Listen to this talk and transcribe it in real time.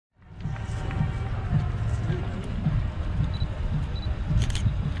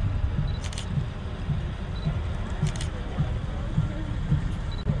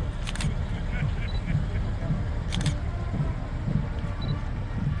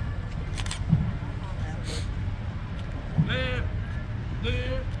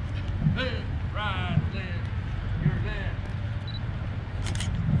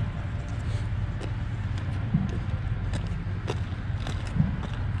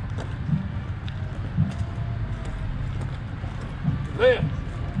Left.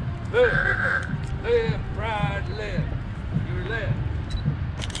 Left. Left, right, left. Your left.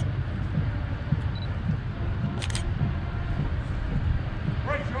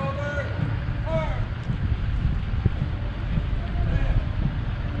 Right shoulder. Forward.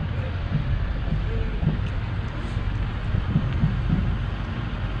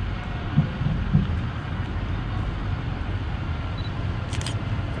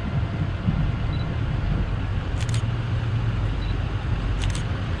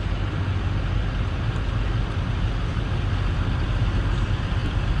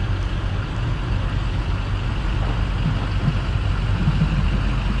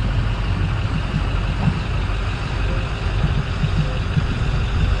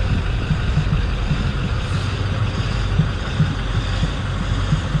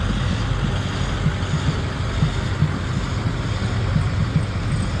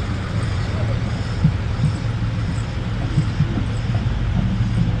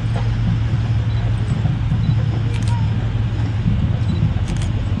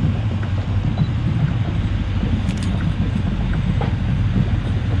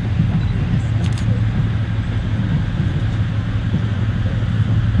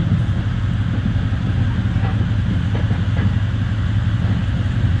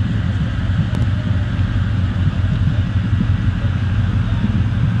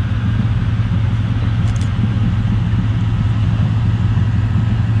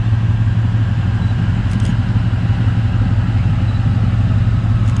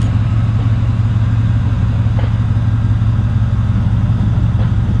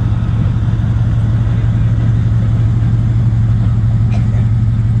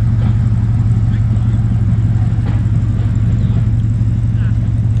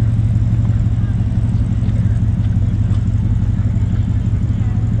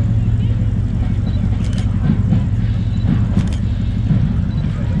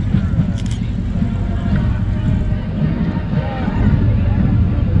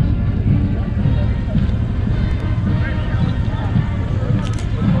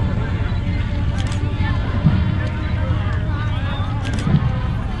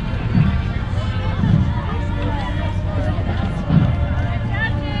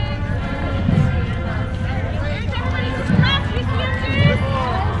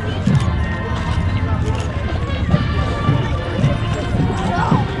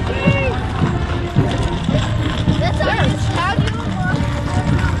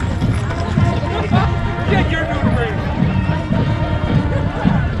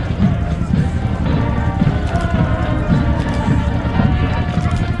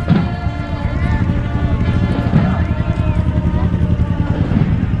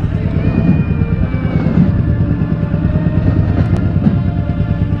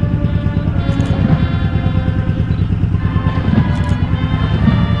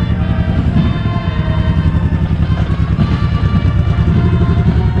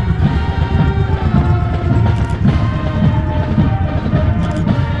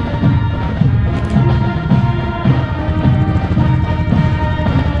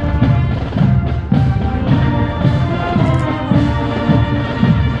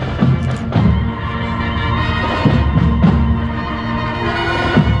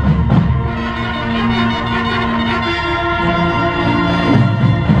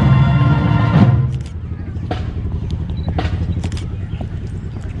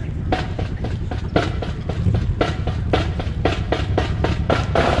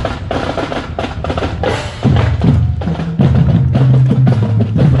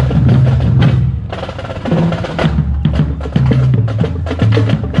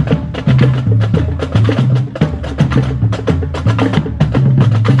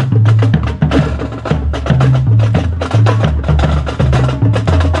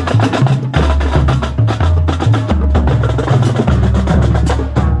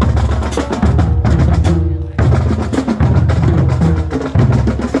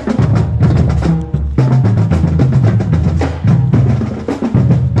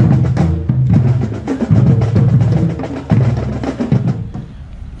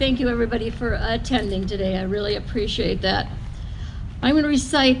 Thank you, everybody, for attending today. I really appreciate that. I'm going to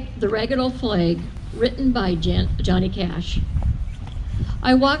recite the Ragged Old Flag, written by Johnny Cash.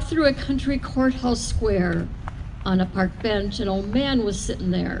 I walked through a country courthouse square. On a park bench, an old man was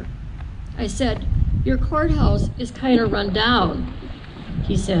sitting there. I said, "Your courthouse is kind of run down."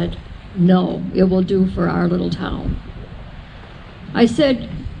 He said, "No, it will do for our little town." I said,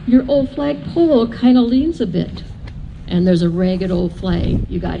 "Your old flagpole kind of leans a bit, and there's a ragged old flag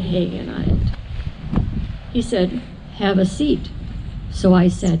you got hanging on it." He said, "Have a seat." So I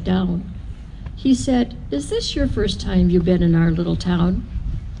sat down. He said, "Is this your first time you've been in our little town?"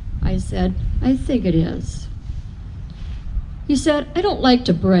 I said, "I think it is." He said, "I don't like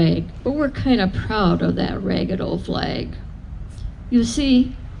to brag, but we're kind of proud of that ragged old flag. You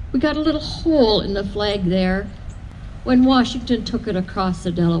see, we got a little hole in the flag there when Washington took it across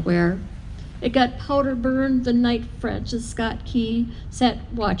the Delaware. It got powder burned the night Francis Scott Key sat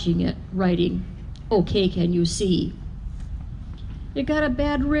watching it, writing, 'Okay, can you see?' It got a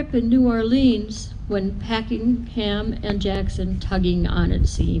bad rip in New Orleans when Packingham and Jackson tugging on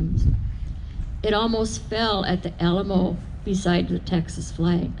its seams. It almost fell at the Alamo beside the Texas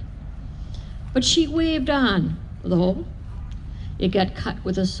flag. But she waved on, though. It got cut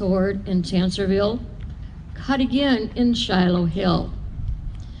with a sword in Chancellorsville, cut again in Shiloh Hill.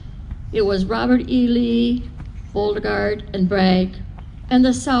 It was Robert E. Lee, Beauregard, and Bragg, and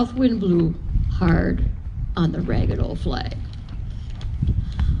the south wind blew hard on the ragged old flag.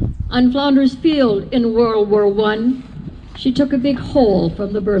 On Flounders Field in World War I, she took a big hole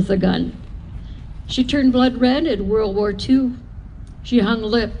from the Bertha gun. She turned blood red in World War II. She hung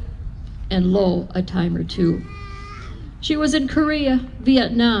lip and low a time or two. She was in Korea,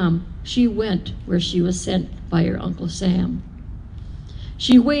 Vietnam. She went where she was sent by her Uncle Sam.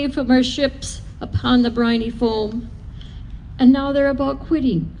 She waved from her ships upon the briny foam, and now they're about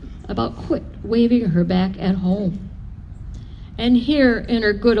quit waving her back at home. And here in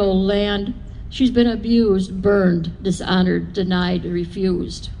her good old land, she's been abused, burned, dishonored, denied,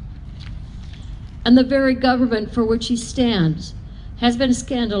 refused. And the very government for which she stands has been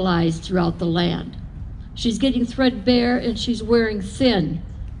scandalized throughout the land. She's getting threadbare and she's wearing thin,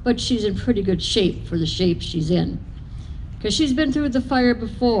 but she's in pretty good shape for the shape she's in. Because she's been through the fire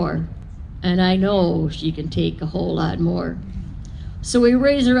before, and I know she can take a whole lot more. So we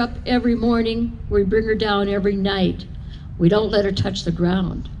raise her up every morning, we bring her down every night. We don't let her touch the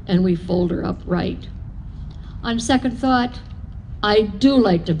ground, and we fold her up right. On second thought, I do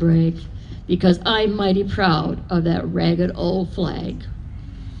like to brag, because I'm mighty proud of that ragged old flag.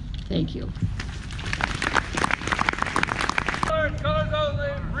 Thank you.